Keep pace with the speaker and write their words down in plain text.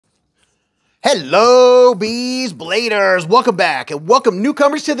Hello, Beez Bladers. Welcome back and welcome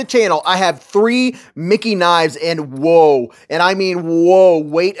newcomers to the channel. I have 3 MIKI knives and whoa, and I mean whoa,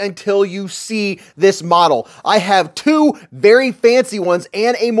 wait until you see this model. I have 2 very fancy ones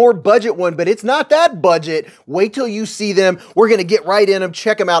and a more budget one, but it's not that budget. Wait till you see them. We're going to get right in them,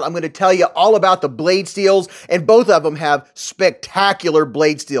 check them out. I'm going to tell you all about the blade steels, and both of them have spectacular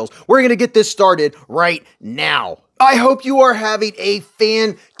blade steels. We're going to get this started right now. I hope you are having a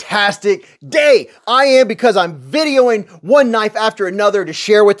fantastic day. I am, because I'm videoing one knife after another to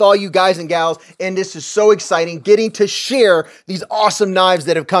share with all you guys and gals, and this is so exciting, getting to share these awesome knives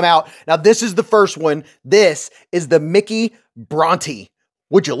that have come out. Now, this is the first one. This is the MIKI Bronte.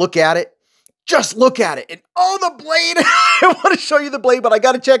 Would you look at it? Just look at it. And oh, the blade. I want to show you the blade, but I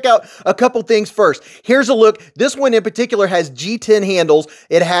got to check out a couple things first. Here's a look. This one in particular has G10 handles.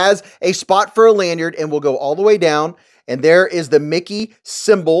 It has a spot for a lanyard, and we'll go all the way down. And there is the MIKI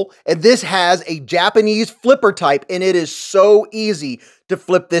symbol. And this has a Japanese flipper type, and it is so easy to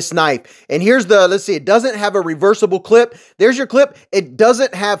flip this knife. And here's the, let's see, it doesn't have a reversible clip. There's your clip. It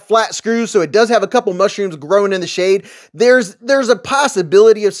doesn't have flat screws, so it does have a couple mushrooms growing in the shade. There's a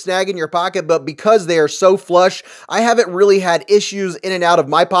possibility of snagging your pocket, but because they are so flush, I haven't really had issues in and out of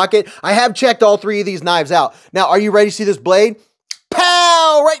my pocket. I have checked all 3 of these knives out. Now, are you ready to see this blade?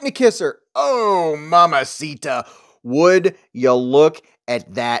 Pow! Right in the kisser. Oh, mamacita. Would you look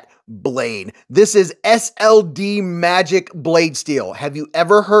at that blade? This is SLD Magic Blade Steel. Have you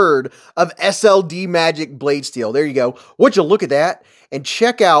ever heard of SLD Magic Blade Steel? There you go. Would you look at that? And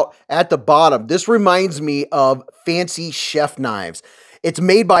check out at the bottom. This reminds me of fancy chef knives. It's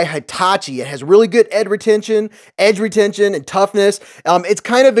made by Hitachi. It has really good edge retention, and toughness. It's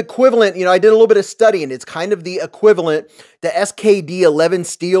kind of equivalent, you know, I did a little bit of studying. It's kind of the equivalent to SKD11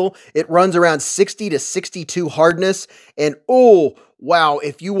 steel. It runs around 60 to 62 hardness. And oh, wow,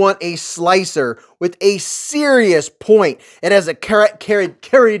 if you want a slicer with a serious point, it has a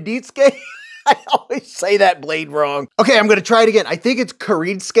Karaditsuke. I always say that blade wrong. Okay, I'm going to try it again. I think it's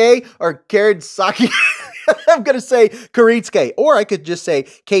Karidsuke or Karadsaki. I'm going to say Karitsuke, or I could just say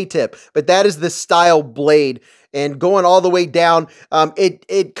K-tip, but that is the style blade. And going all the way down,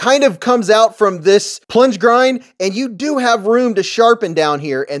 it kind of comes out from this plunge grind, and you do have room to sharpen down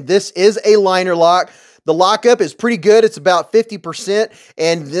here. And this is a liner lock. The lockup is pretty good. It's about 50%.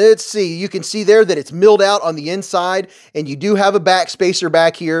 And let's see, you can see there that it's milled out on the inside, and you do have a back spacer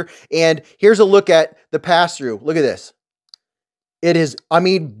back here. And here's a look at the pass-through. Look at this. It is, I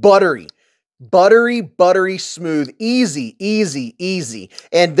mean, buttery. Buttery smooth, easy.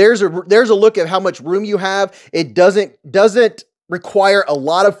 And there's a look at how much room you have. It doesn't require a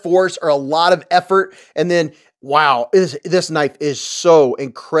lot of force or a lot of effort. And then, wow, this knife is so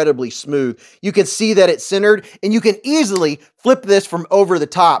incredibly smooth. You can see that it's centered, and you can easily flip this from over the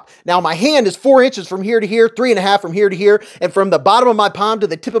top. Now, my hand is 4 inches from here to here, 3.5 from here to here, and from the bottom of my palm to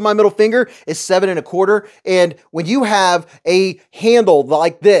the tip of my middle finger is 7.25. And when you have a handle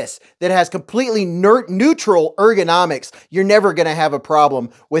like this that has completely neutral ergonomics, you're never going to have a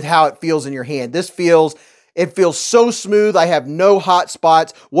problem with how it feels in your hand. It feels so smooth. I have no hot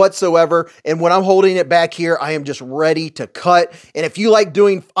spots whatsoever. And when I'm holding it back here, I am just ready to cut. And if you like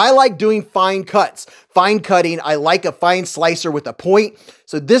I like doing fine cuts, fine cutting. I like a fine slicer with a point.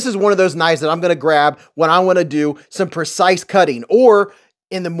 So this is one of those knives that I'm going to grab when I want to do some precise cutting, or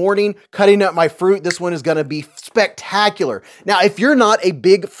in the morning, cutting up my fruit. This one is going to be spectacular. Now, if you're not a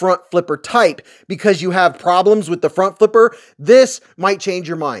big front flipper type because you have problems with the front flipper, this might change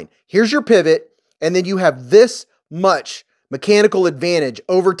your mind. Here's your pivot. And then you have this much mechanical advantage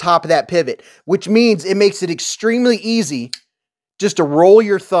over top of that pivot, which means it makes it extremely easy just to roll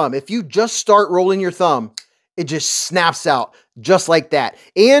your thumb. If you just start rolling your thumb, it just snaps out just like that.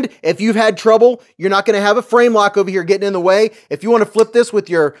 And if you've had trouble, you're not going to have a frame lock over here getting in the way. If you want to flip this with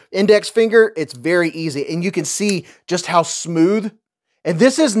your index finger, it's very easy. And you can see just how smooth. And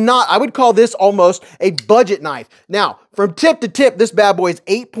this is not, I would call this almost a budget knife. Now, from tip to tip, this bad boy is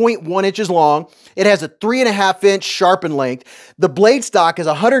 8.1 inches long. It has a 3.5 inch sharpen length. The blade stock is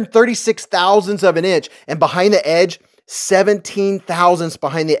 136 thousandths of an inch, and behind the edge, 17 thousandths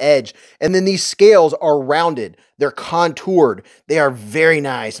behind the edge. And then these scales are rounded. They're contoured. They are very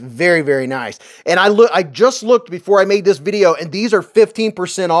nice. Very nice. And I just looked before I made this video, and these are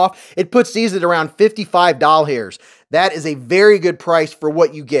 15% off. It puts these at around $55. That is a very good price for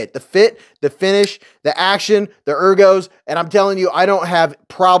what you get. The fit, the finish, the action, the ergos, and I'm telling you, I don't have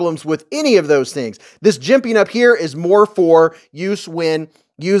problems with any of those things. This jimping up here is more for use when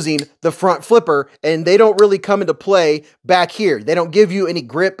using the front flipper, and they don't really come into play back here. They don't give you any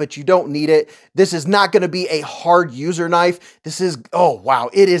grip, but you don't need it. This is not going to be a hard user knife. This is, oh wow,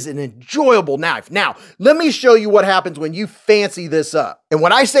 it is an enjoyable knife. Now, let me show you what happens when you fancy this up. And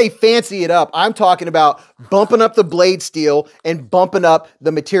when I say fancy it up, I'm talking about bumping up the blade steel and bumping up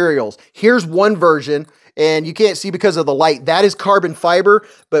the materials. Here's one version, and you can't see because of the light. That is carbon fiber,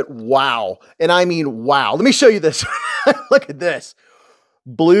 but wow. And I mean, wow. Let me show you this. Look at this.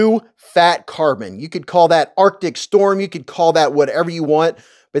 Blue fat carbon. You could call that Arctic Storm. You could call that whatever you want,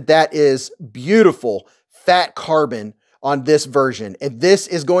 but that is beautiful fat carbon on this version. And this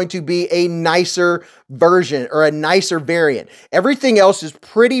is going to be a nicer version or a nicer variant. Everything else is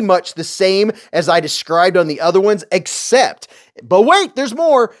pretty much the same as I described on the other ones, except, but wait, there's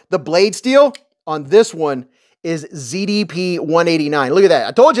more. The blade steel on this one is ZDP 189. Look at that.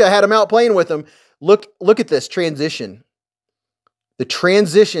 I told you I had them out playing with them. Look at this transition. The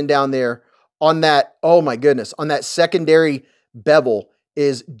transition down there on that, oh my goodness, on that secondary bevel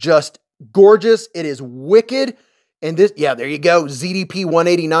is just gorgeous. It is wicked. And this, yeah, there you go, ZDP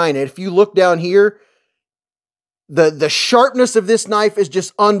 189. And if you look down here, the sharpness of this knife is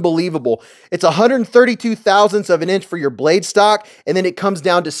just unbelievable. It's 132 thousandths of an inch for your blade stock, and then it comes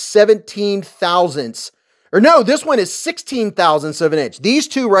down to 17 thousandths. Or no, this one is 16 thousandths of an inch. These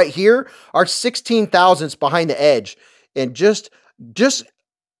two right here are 16 thousandths behind the edge. And just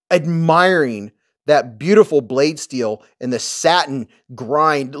admiring that beautiful blade steel and the satin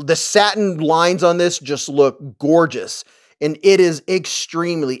grind. The satin lines on this just look gorgeous. And it is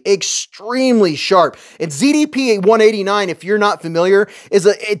extremely, extremely sharp. And ZDP 189, if you're not familiar,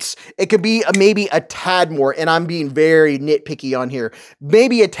 it could be maybe a tad more, and I'm being very nitpicky on here,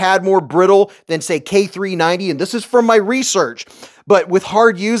 maybe a tad more brittle than say K390, and this is from my research. But with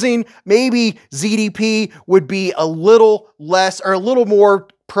hard using, maybe ZDP would be a little less or a little more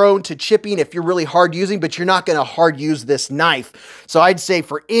prone to chipping if you're really hard using, but you're not going to hard use this knife. So I'd say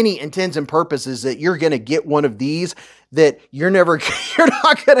for any intents and purposes that you're going to get one of these, that you're not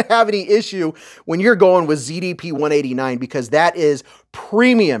going to have any issue when you're going with ZDP 189, because that is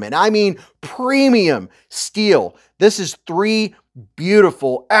premium, and I mean premium steel. This is three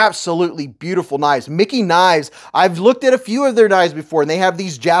beautiful, absolutely beautiful knives. MIKI knives, I've looked at a few of their knives before, and they have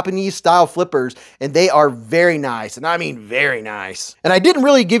these Japanese style flippers, and they are very nice, and I mean very nice. And I didn't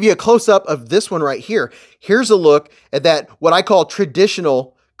really give you a close-up of this one right here. Here's a look at that, what I call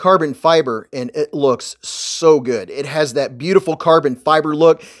traditional carbon fiber, and it looks so good. It has that beautiful carbon fiber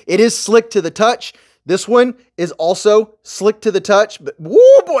look. It is slick to the touch. This one is also slick to the touch, but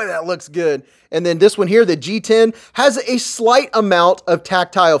whoa, boy, that looks good. And then this one here, the G10, has a slight amount of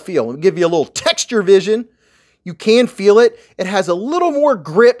tactile feel. Let me give you a little texture vision. You can feel it. It has a little more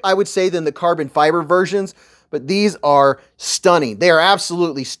grip, I would say, than the carbon fiber versions, but these are stunning. They are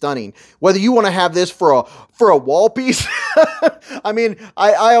absolutely stunning. Whether you want to have this for a wall piece, I mean,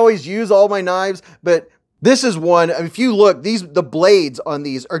 I always use all my knives, but this is one, if you look, the blades on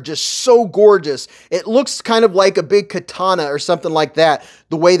these are just so gorgeous. It looks kind of like a big katana or something like that,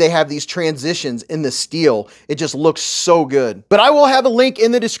 the way they have these transitions in the steel. It just looks so good. But I will have a link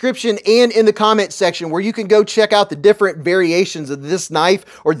in the description and in the comment section where you can go check out the different variations of this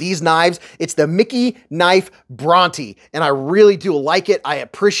knife or these knives. It's the MIKI knife Bronte, and I really do like it. I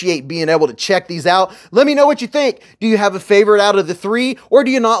appreciate being able to check these out. Let me know what you think. Do you have a favorite out of the three, or do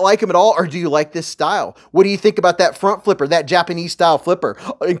you not like them at all, or do you like this style? What do you think about that front flipper, that Japanese style flipper?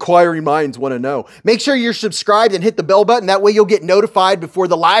 Inquiring minds want to know. Make sure you're subscribed and hit the bell button. That way you'll get notified before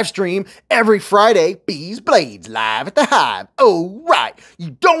the live stream every Friday. Beez Blades live at the Hive. Oh, right. You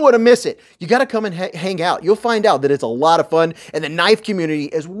don't want to miss it. You got to come and hang out. You'll find out that it's a lot of fun, and the knife community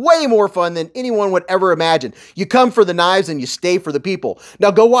is way more fun than anyone would ever imagine. You come for the knives and you stay for the people.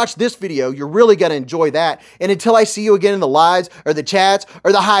 Now go watch this video. You're really going to enjoy that. And until I see you again in the lives or the chats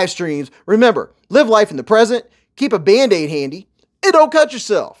or the Hive streams, remember, live life in the present, keep a Band-Aid handy, and don't cut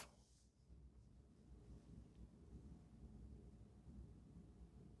yourself.